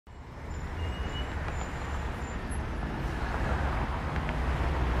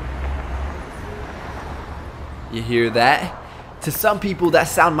You hear that? To some people, that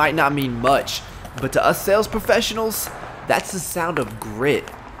sound might not mean much, but to us sales professionals, that's the sound of grit.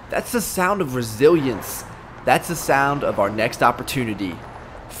 That's the sound of resilience. That's the sound of our next opportunity.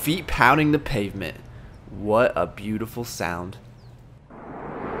 Feet pounding the pavement. What a beautiful sound.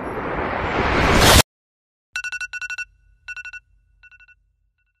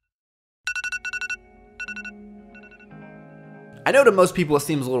 I know to most people it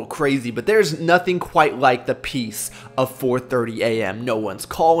seems a little crazy, but there's nothing quite like the peace of 4:30 a.m. No one's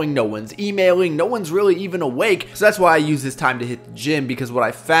calling, no one's emailing, no one's really even awake. So that's why I use this time to hit the gym, because what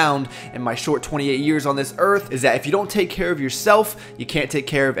I found in my short 28 years on this earth is that if you don't take care of yourself, you can't take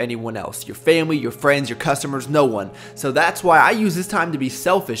care of anyone else. Your family, your friends, your customers, no one. So that's why I use this time to be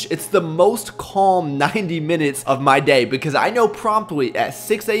selfish. It's the most calm 90 minutes of my day, because I know promptly at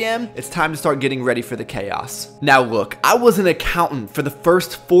 6 a.m. it's time to start getting ready for the chaos. Now look, I was an accountant for the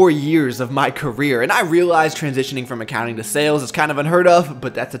first 4 years of my career, and I realized transitioning from accounting to sales is kind of unheard of,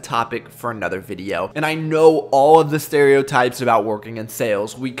 but that's a topic for another video. And I know all of the stereotypes about working in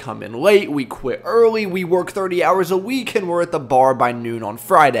sales. We come in late, we quit early, we work 30 hours a week, and we're at the bar by noon on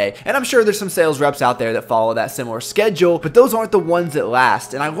Friday. And I'm sure there's some sales reps out there that follow that similar schedule, but those aren't the ones that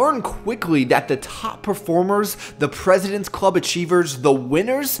last. And I learned quickly that the top performers, the President's Club achievers, the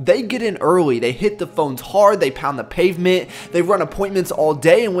winners, they get in early, they hit the phones hard, they pound the pavement, they run appointments all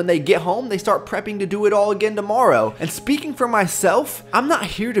day, and when they get home, they start prepping to do it all again tomorrow. And speaking for myself, I'm not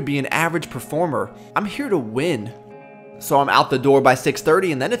here to be an average performer. I'm here to win. So I'm out the door by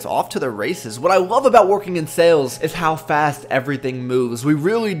 6:30, and then it's off to the races. What I love about working in sales is how fast everything moves. We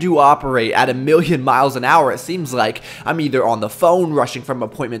really do operate at 1,000,000 miles an hour, it seems like. I'm either on the phone, rushing from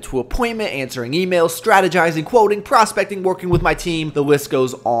appointment to appointment, answering emails, strategizing, quoting, prospecting, working with my team. The list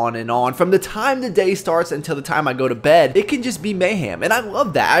goes on and on. From the time the day starts until the time I go to bed, it can just be mayhem, and I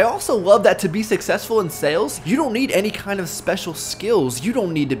love that. I also love that to be successful in sales, you don't need any kind of special skills. You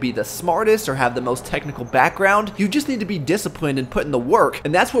don't need to be the smartest or have the most technical background. You just need to be disciplined and put in the work,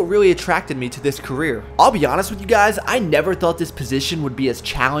 and that's what really attracted me to this career. I'll be honest with you guys, I never thought this position would be as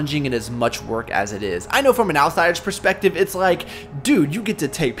challenging and as much work as it is. I know from an outsider's perspective, it's like, dude, you get to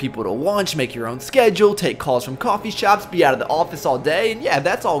take people to lunch, make your own schedule, take calls from coffee shops, be out of the office all day, and yeah,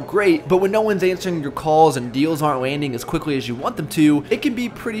 that's all great, but when no one's answering your calls and deals aren't landing as quickly as you want them to, it can be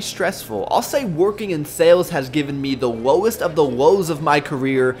pretty stressful. I'll say working in sales has given me the lowest of the lows of my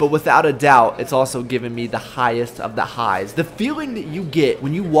career, but without a doubt, it's also given me the highest of the highs. The feeling that you get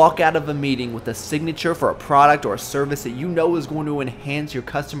when you walk out of a meeting with a signature for a product or a service that you know is going to enhance your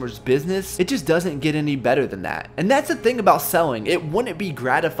customer's business, it just doesn't get any better than that. And that's the thing about selling. It wouldn't be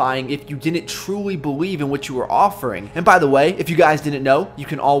gratifying if you didn't truly believe in what you were offering. And by the way, if you guys didn't know, you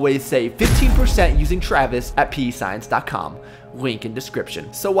can always save 15% using Travis at pescience.com. Link in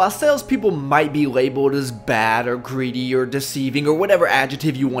description. So while salespeople might be labeled as bad or greedy or deceiving or whatever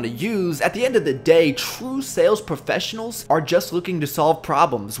adjective you want to use, at the end of the day, true sales professionals are just looking to solve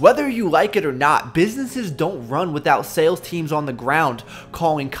problems. Whether you like it or not, businesses don't run without sales teams on the ground,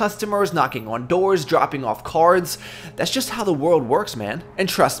 calling customers, knocking on doors, dropping off cards. That's just how the world works, man. And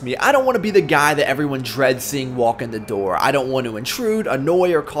trust me, I don't want to be the guy that everyone dreads seeing walk in the door. I don't want to intrude,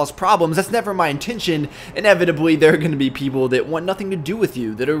 annoy, or cause problems. That's never my intention. Inevitably, there are going to be people that want nothing to do with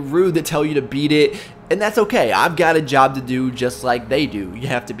you, that are rude, that tell you to beat it, and that's okay. I've got a job to do just like they do. You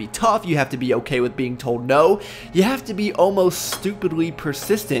have to be tough, you have to be okay with being told no, you have to be almost stupidly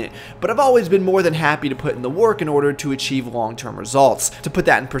persistent, but I've always been more than happy to put in the work in order to achieve long-term results. To put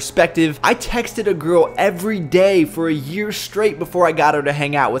that in perspective, I texted a girl every day for a year straight before I got her to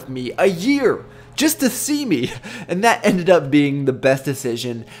hang out with me. A year! Just to see me, and that ended up being the best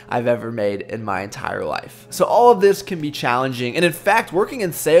decision I've ever made in my entire life. So all of this can be challenging, and in fact, working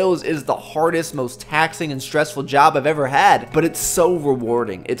in sales is the hardest, most taxing and stressful job I've ever had, but it's so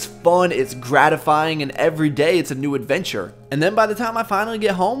rewarding. It's fun, it's gratifying, and every day it's a new adventure. And then by the time I finally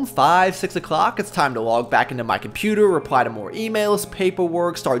get home, 5, 6 o'clock, it's time to log back into my computer, reply to more emails,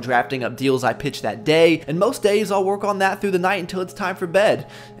 paperwork, start drafting up deals I pitched that day, and most days I'll work on that through the night until it's time for bed,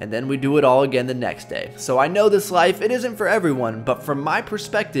 and then we do it all again the next day. So I know this life, it isn't for everyone, but from my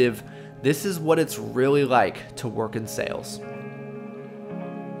perspective, this is what it's really like to work in sales.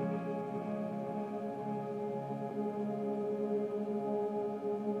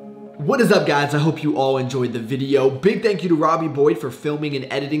 What is up, guys? I hope you all enjoyed the video. Big thank you to Robbie Boyd for filming and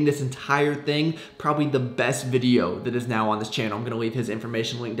editing this entire thing. Probably the best video that is now on this channel. I'm going to leave his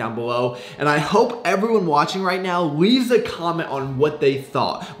information link down below. And I hope everyone watching right now leaves a comment on what they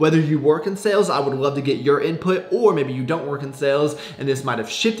thought. Whether you work in sales, I would love to get your input, or maybe you don't work in sales and this might have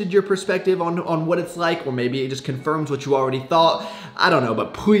shifted your perspective on what it's like, or maybe it just confirms what you already thought. I don't know,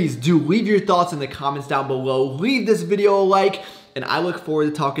 but please do leave your thoughts in the comments down below. Leave this video a like. And I look forward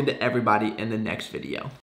to talking to everybody in the next video.